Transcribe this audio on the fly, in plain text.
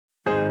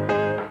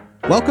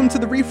Welcome to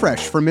The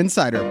Refresh from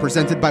Insider,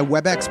 presented by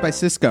WebEx by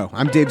Cisco.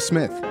 I'm Dave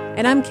Smith.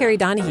 And I'm Carrie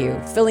Donahue,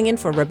 filling in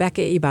for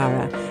Rebecca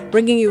Ibarra,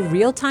 bringing you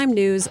real-time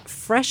news,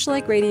 fresh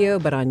like radio,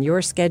 but on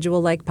your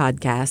schedule like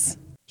podcasts.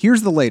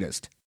 Here's the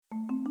latest.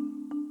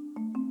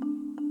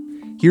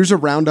 Here's a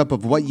roundup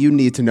of what you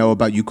need to know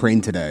about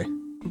Ukraine today.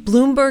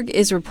 Bloomberg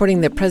is reporting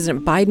that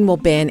President Biden will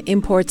ban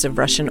imports of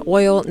Russian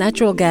oil,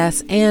 natural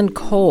gas, and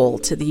coal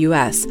to the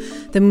U.S.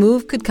 The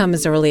move could come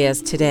as early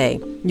as today.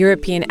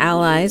 European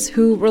allies,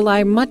 who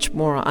rely much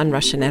more on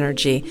Russian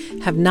energy,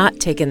 have not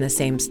taken the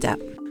same step.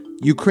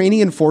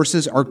 Ukrainian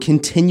forces are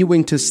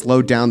continuing to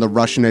slow down the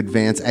Russian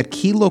advance at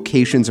key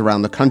locations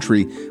around the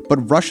country,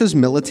 but Russia's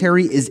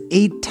military is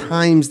 8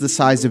 times the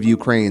size of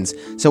Ukraine's,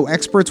 so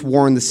experts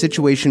warn the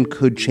situation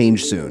could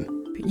change soon.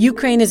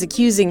 Ukraine is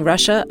accusing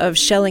Russia of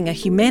shelling a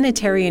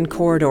humanitarian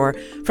corridor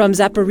from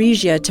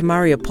Zaporizhia to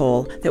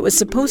Mariupol that was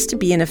supposed to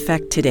be in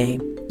effect today.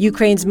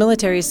 Ukraine's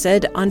military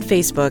said on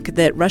Facebook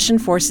that Russian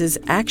forces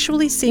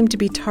actually seem to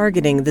be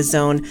targeting the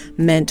zone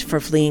meant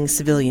for fleeing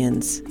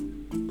civilians.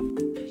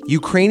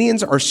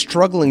 Ukrainians are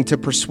struggling to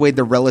persuade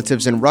their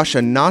relatives in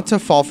Russia not to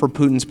fall for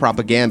Putin's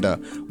propaganda.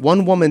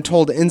 One woman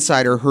told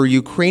Insider her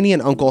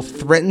Ukrainian uncle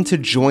threatened to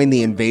join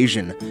the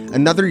invasion.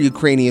 Another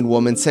Ukrainian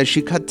woman says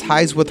she cut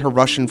ties with her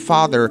Russian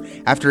father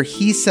after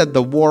he said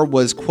the war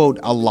was, quote,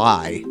 a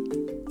lie.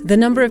 The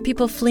number of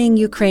people fleeing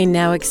Ukraine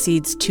now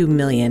exceeds 2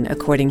 million,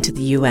 according to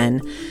the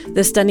UN.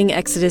 The stunning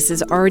exodus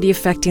is already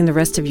affecting the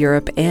rest of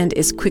Europe and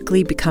is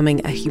quickly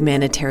becoming a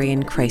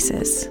humanitarian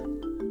crisis.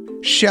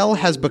 Shell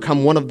has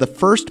become one of the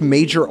first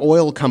major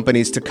oil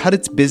companies to cut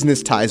its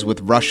business ties with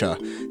Russia.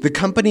 The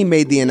company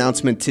made the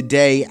announcement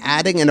today,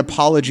 adding an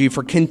apology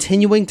for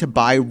continuing to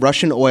buy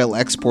Russian oil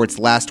exports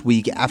last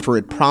week after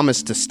it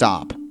promised to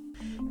stop.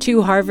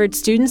 2 Harvard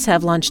students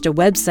have launched a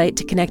website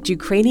to connect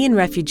Ukrainian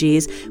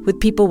refugees with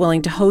people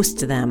willing to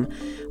host them.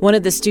 One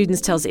of the students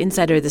tells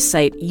Insider the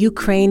site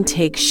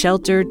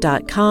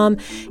UkraineTakesShelter.com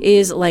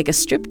is like a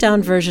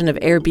stripped-down version of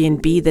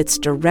Airbnb that's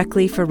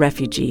directly for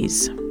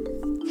refugees.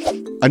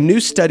 A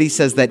new study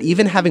says that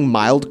even having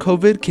mild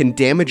COVID can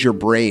damage your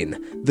brain.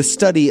 The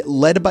study,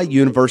 led by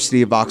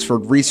University of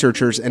Oxford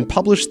researchers and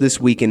published this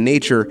week in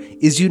Nature,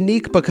 is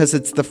unique because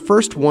it's the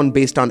first one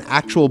based on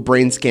actual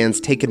brain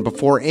scans taken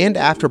before and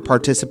after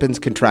participants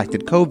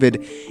contracted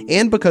COVID,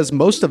 and because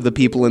most of the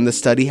people in the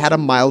study had a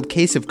mild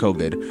case of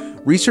COVID.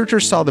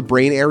 Researchers saw the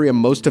brain area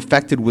most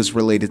affected was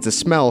related to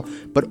smell,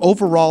 but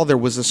overall there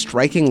was a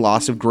striking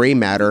loss of gray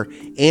matter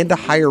and a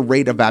higher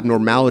rate of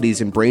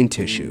abnormalities in brain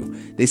tissue.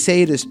 They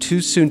say it is too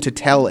soon to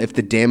tell if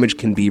the damage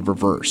can be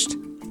reversed.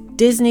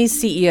 Disney's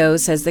CEO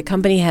says the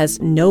company has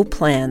no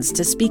plans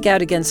to speak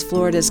out against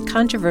Florida's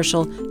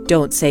controversial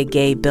Don't Say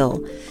Gay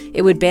bill.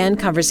 It would ban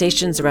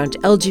conversations around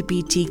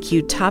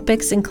LGBTQ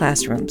topics in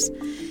classrooms.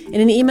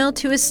 In an email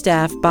to his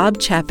staff, Bob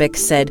Chapek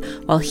said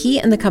while he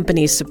and the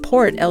company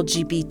support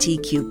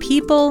LGBTQ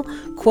people,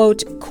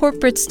 quote,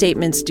 corporate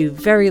statements do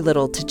very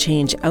little to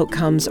change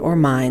outcomes or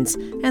minds,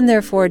 and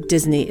therefore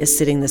Disney is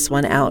sitting this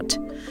one out.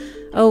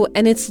 Oh,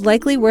 and it's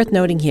likely worth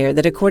noting here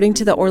that according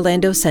to the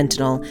Orlando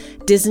Sentinel,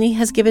 Disney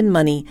has given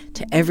money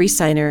to every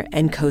signer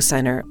and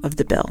co-signer of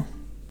the bill.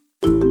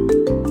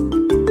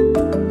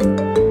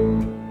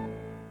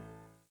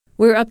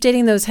 We're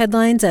updating those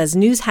headlines as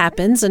news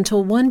happens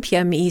until 1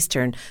 p.m.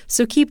 Eastern,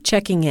 so keep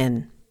checking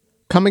in.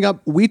 Coming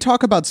up, we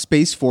talk about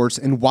Space Force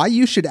and why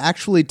you should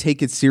actually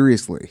take it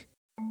seriously.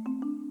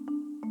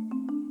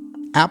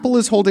 Apple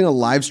is holding a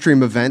live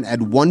stream event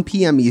at 1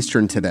 p.m.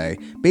 Eastern today.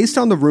 Based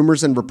on the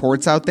rumors and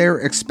reports out there,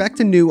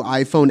 expect a new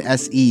iPhone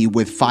SE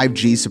with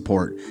 5G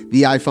support.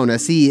 The iPhone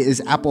SE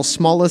is Apple's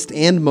smallest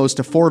and most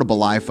affordable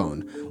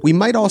iPhone. We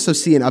might also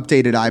see an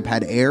updated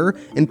iPad Air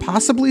and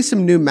possibly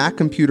some new Mac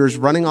computers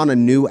running on a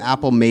new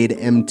Apple-made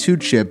M2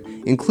 chip,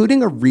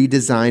 including a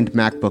redesigned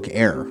MacBook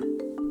Air.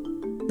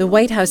 The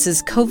White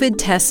House's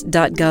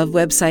covidtest.gov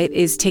website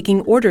is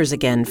taking orders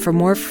again for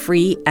more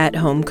free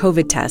at-home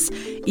COVID tests,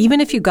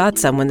 even if you got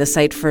some when the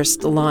site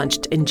first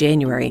launched in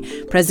January.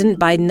 President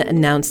Biden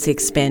announced the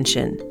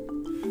expansion.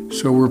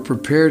 So we're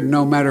prepared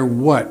no matter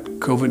what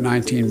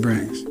COVID-19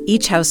 brings.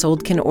 Each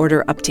household can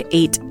order up to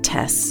 8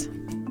 tests.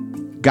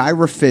 Guy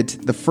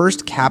Rafit, the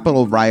first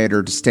Capitol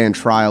rioter to stand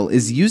trial,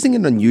 is using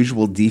an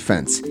unusual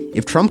defense.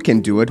 If Trump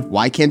can do it,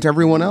 why can't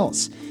everyone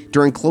else?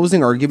 During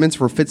closing arguments,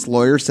 Rafit's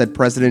lawyer said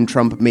President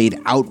Trump made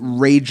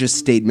outrageous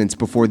statements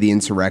before the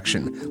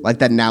insurrection, like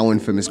that now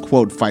infamous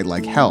quote, "fight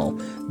like hell."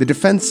 The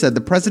defense said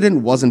the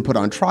president wasn't put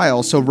on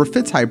trial, so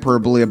Rafit's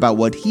hyperbole about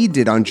what he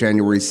did on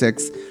January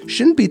 6th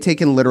shouldn't be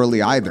taken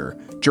literally either.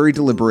 Jury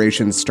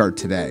deliberations start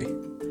today.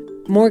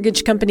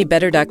 Mortgage company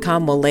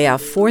Better.com will lay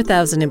off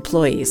 4,000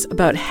 employees,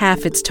 about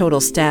half its total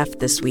staff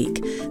this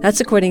week.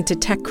 That's according to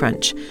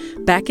TechCrunch.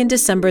 Back in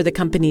December, the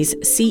company's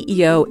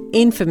CEO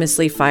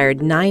infamously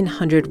fired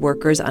 900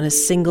 workers on a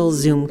single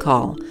Zoom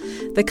call.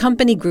 The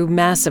company grew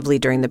massively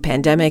during the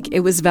pandemic. It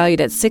was valued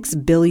at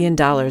 $6 billion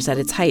at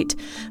its height.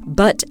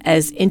 But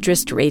as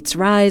interest rates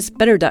rise,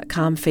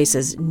 Better.com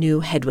faces new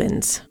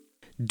headwinds.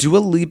 Dua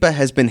Lipa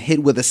has been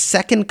hit with a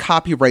second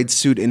copyright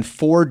suit in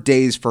 4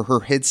 days for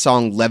her hit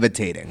song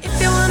Levitating.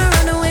 If you wanna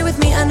run away with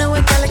me, I know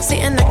a galaxy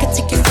and I can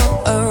take you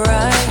for a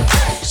ride.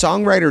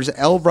 Songwriters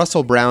L.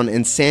 Russell Brown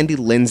and Sandy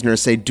Linsner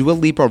say Dua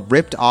Lipa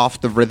ripped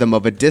off the rhythm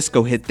of a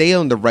disco hit they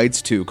own the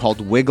rights to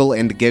called Wiggle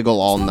and Giggle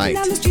All Night.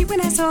 Down the street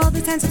when I saw all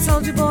the times that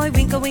Soldier Boy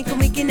winkle, winkle,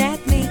 winking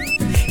at me.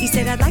 He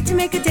said, I'd like to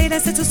make a date. I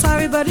said, so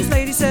sorry, but his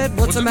lady said,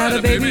 what's the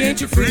matter, baby, ain't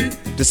you free?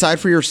 Decide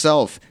for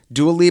yourself.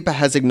 Dua Lipa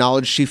has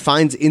acknowledged she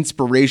finds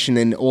inspiration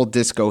in old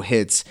disco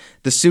hits.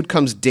 The suit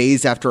comes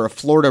days after a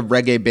Florida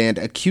reggae band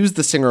accused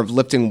the singer of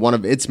lifting one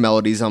of its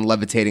melodies on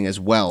Levitating as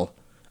well.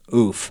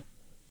 Oof.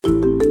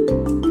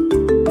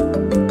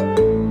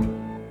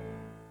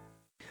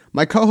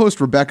 My co-host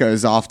Rebecca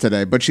is off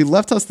today, but she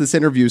left us this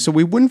interview so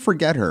we wouldn't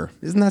forget her.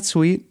 Isn't that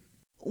sweet?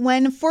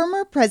 When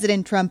former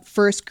President Trump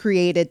first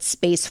created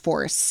Space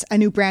Force, a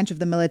new branch of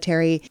the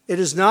military, it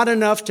is not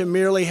enough to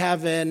merely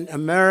have an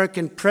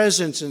American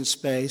presence in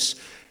space.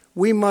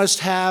 We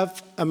must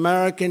have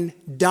American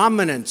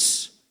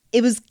dominance.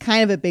 It was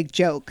kind of a big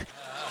joke.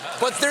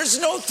 But there's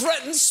no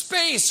threat in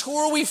space. Who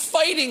are we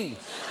fighting?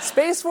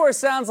 Space Force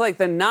sounds like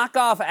the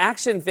knockoff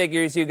action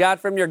figures you got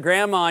from your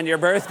grandma on your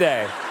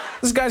birthday.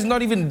 This guy's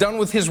not even done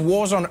with his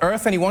wars on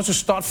Earth and he wants to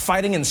start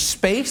fighting in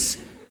space?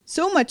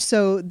 So much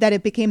so that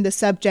it became the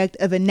subject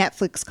of a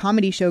Netflix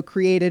comedy show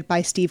created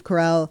by Steve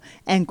Carell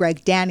and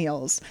Greg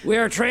Daniels. We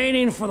are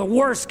training for the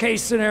worst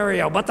case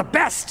scenario, but the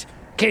best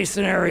case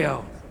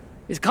scenario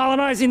is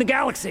colonizing the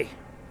galaxy.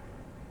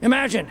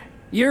 Imagine,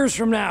 years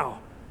from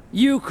now,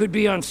 you could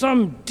be on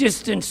some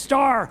distant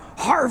star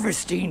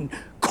harvesting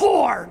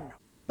corn.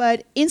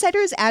 But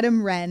Insider's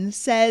Adam Wren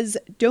says,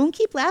 don't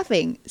keep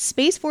laughing.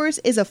 Space Force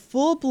is a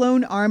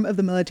full-blown arm of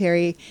the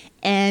military,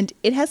 and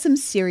it has some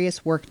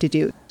serious work to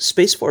do.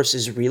 Space Force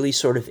is really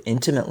sort of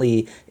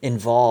intimately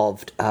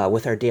involved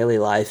with our daily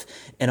life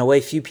in a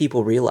way few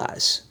people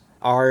realize.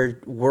 Our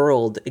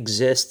world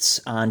exists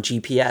on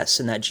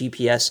GPS, and that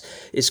GPS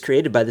is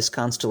created by this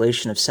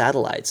constellation of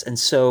satellites. And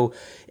so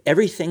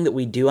everything that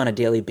we do on a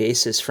daily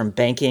basis, from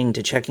banking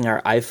to checking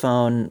our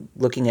iPhone,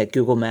 looking at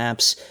Google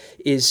Maps,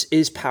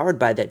 is powered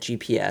by that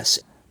GPS.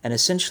 And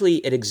essentially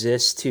it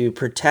exists to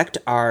protect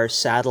our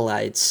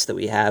satellites that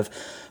we have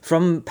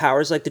from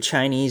powers like the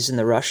Chinese and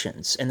the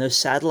Russians. And those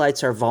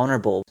satellites are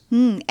vulnerable.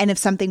 And if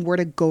something were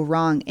to go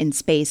wrong in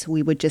space,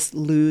 we would just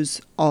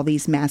lose all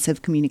these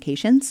massive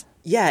communications?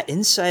 Yeah,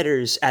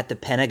 insiders at the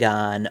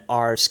Pentagon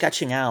are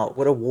sketching out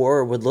what a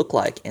war would look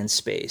like in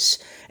space.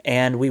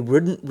 And we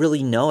wouldn't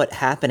really know it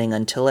happening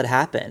until it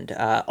happened.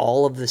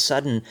 All of a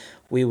sudden,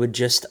 we would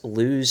just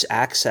lose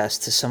access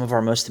to some of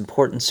our most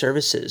important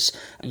services.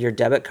 Your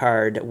debit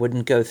card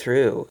wouldn't go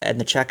through at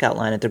the checkout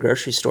line at the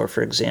grocery store,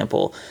 for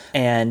example.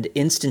 And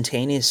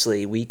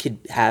instantaneously, we could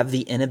have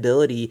the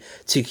inability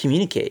to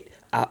communicate.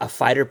 A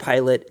fighter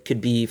pilot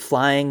could be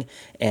flying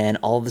and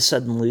all of a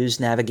sudden lose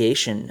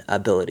navigation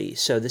ability.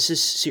 So this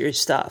is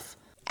serious stuff.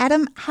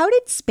 Adam, how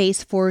did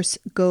Space Force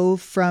go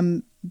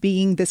from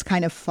being this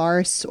kind of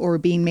farce or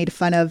being made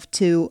fun of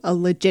to a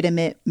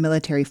legitimate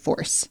military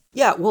force?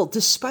 Yeah, well,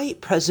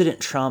 despite President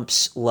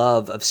Trump's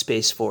love of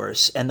Space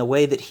Force and the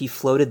way that he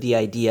floated the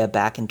idea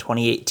back in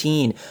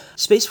 2018,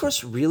 Space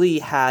Force really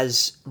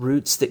has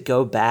roots that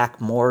go back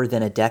more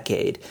than a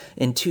decade.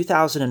 In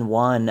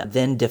 2001,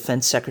 then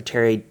Defense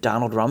Secretary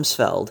Donald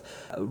Rumsfeld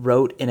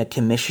wrote in a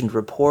commissioned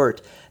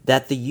report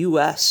that the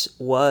U.S.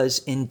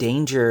 was in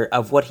danger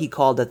of what he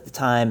called at the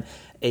time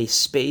a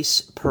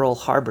space Pearl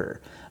Harbor,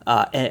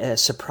 a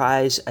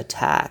surprise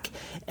attack.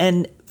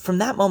 And from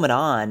that moment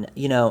on,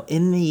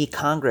 in the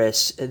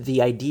Congress,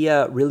 the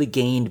idea really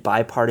gained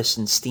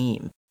bipartisan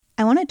steam.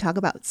 I want to talk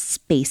about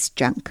space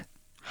junk.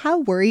 How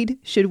worried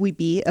should we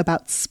be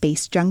about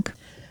space junk?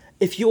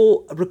 If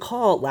you'll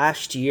recall,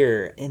 last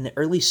year in the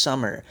early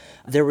summer,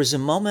 there was a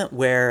moment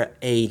where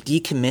a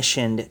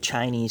decommissioned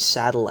Chinese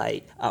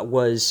satellite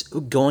was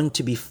going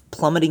to be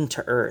plummeting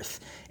to Earth.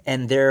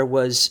 And there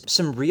was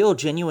some real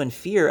genuine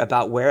fear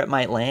about where it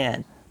might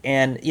land.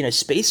 And,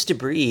 space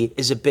debris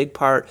is a big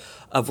part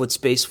of what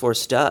Space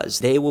Force does.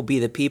 They will be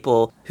the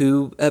people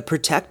who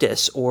protect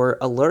us or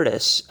alert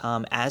us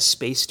as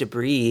space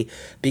debris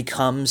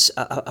becomes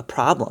a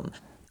problem.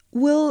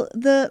 Will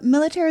the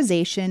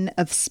militarization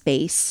of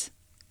space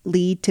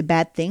lead to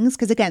bad things?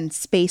 Because, again,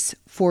 Space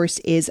Force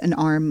is an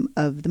arm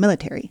of the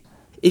military.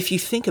 If you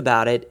think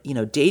about it,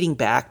 dating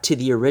back to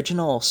the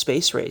original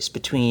space race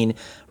between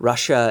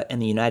Russia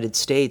and the United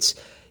States,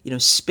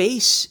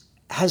 space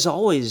has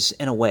always,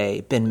 in a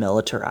way, been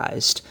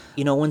militarized.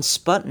 When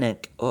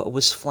Sputnik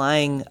was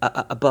flying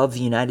above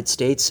the United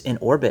States in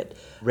orbit,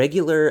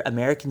 regular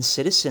American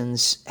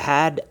citizens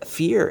had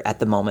fear at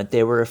the moment.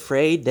 They were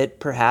afraid that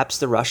perhaps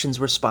the Russians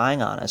were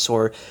spying on us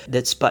or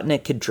that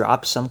Sputnik could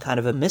drop some kind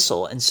of a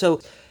missile. And so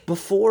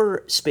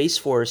before Space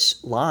Force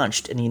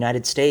launched in the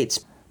United States,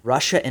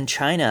 Russia and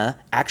China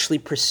actually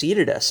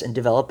preceded us in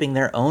developing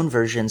their own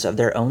versions of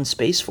their own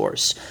Space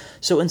Force.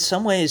 So in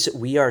some ways,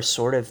 we are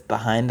sort of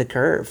behind the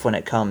curve when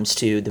it comes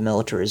to the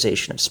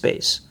militarization of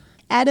space.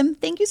 Adam,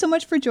 thank you so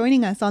much for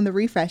joining us on The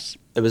Refresh.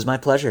 It was my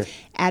pleasure.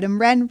 Adam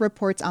Wren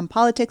reports on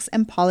politics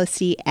and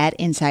policy at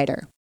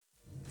Insider.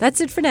 That's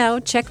it for now.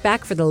 Check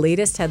back for the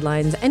latest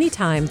headlines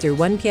anytime through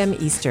 1 p.m.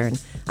 Eastern.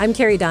 I'm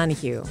Carrie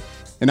Donahue.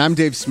 And I'm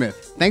Dave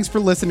Smith. Thanks for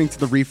listening to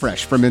The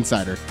Refresh from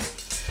Insider.